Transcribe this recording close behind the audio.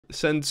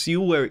Since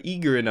you were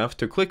eager enough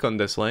to click on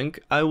this link,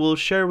 I will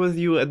share with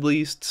you at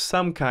least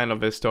some kind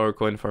of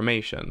historical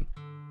information.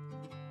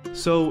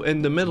 So,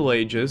 in the Middle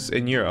Ages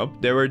in Europe,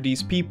 there were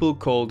these people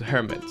called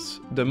hermits.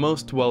 The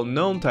most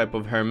well-known type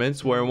of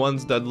hermits were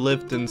ones that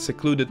lived in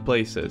secluded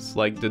places,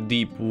 like the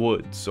deep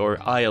woods,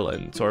 or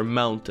islands, or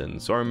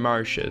mountains, or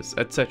marshes,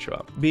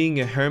 etc. Being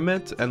a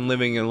hermit and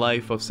living a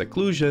life of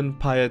seclusion,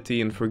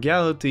 piety, and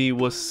frugality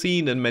was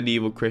seen in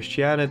medieval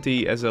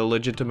Christianity as a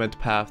legitimate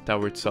path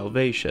towards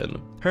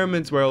salvation.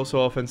 Hermits were also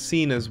often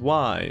seen as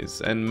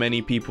wise, and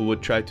many people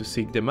would try to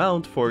seek them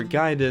out for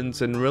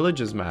guidance in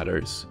religious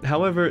matters.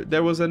 However,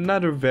 there was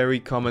another very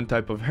common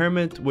type of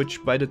hermit,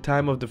 which by the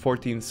time of the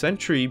 14th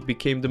century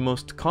became the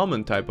most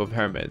common type of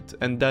hermit,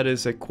 and that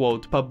is a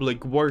quote,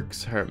 public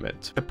works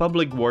hermit. A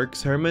public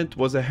works hermit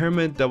was a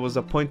hermit that was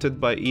appointed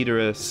by either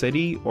a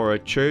city or a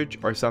church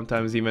or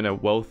sometimes even a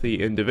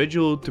wealthy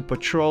individual to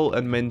patrol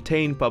and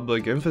maintain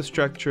public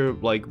infrastructure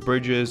like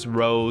bridges,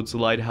 roads,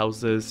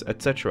 lighthouses,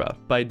 etc.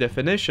 By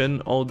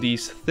definition, all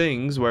these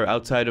things were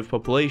outside of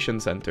population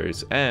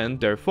centers, and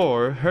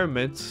therefore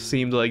hermits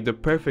seemed like the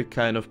perfect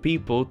kind of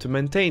people to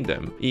maintain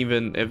them,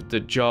 even if the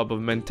job of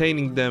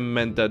maintaining them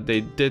meant that they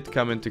did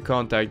come into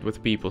contact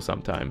with people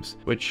sometimes,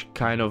 which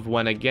kind of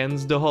went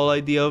against the whole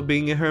idea of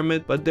being a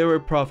hermit, but there were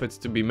profits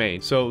to be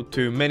made, so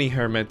to many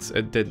hermits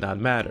it did not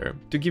matter.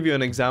 To give you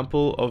an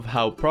example of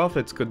how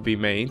profits could be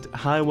made,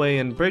 highway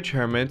and bridge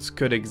hermits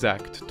could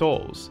exact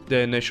tolls. The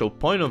initial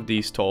point of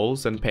these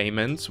tolls and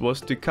payments was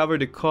to cover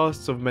the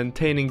costs of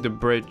maintaining the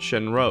bridge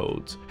and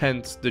roads,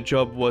 hence the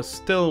job was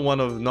still one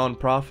of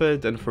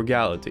non-profit and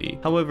frugality.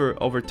 However,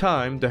 over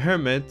time, the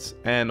hermits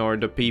and/or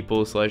the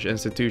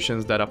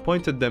people/institutions that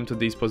appointed them to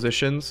these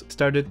positions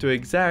started to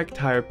exact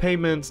higher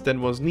payments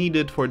than was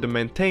needed for the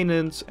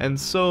maintenance, and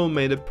so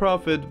made a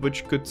profit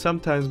which could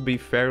sometimes be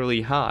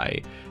fairly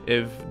high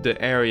if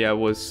the area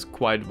was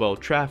quite well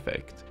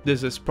trafficked.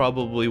 This is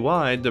probably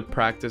why the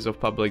practice of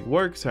public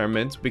works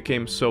hermits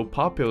became so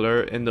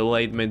popular in the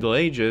late Middle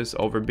Ages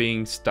over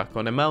being stuck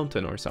on a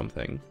mountain or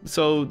something.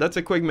 So that's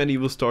a quick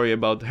medieval story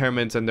about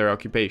hermits and their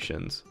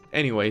occupations.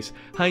 Anyways,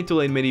 High to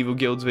Late Medieval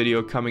Guilds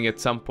video coming at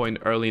some point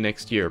early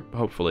next year,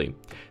 hopefully.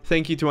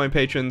 Thank you to my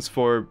patrons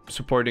for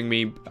supporting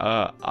me.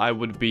 I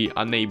would be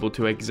unable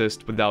to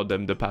exist without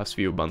them the past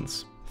few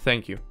months.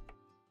 Thank you.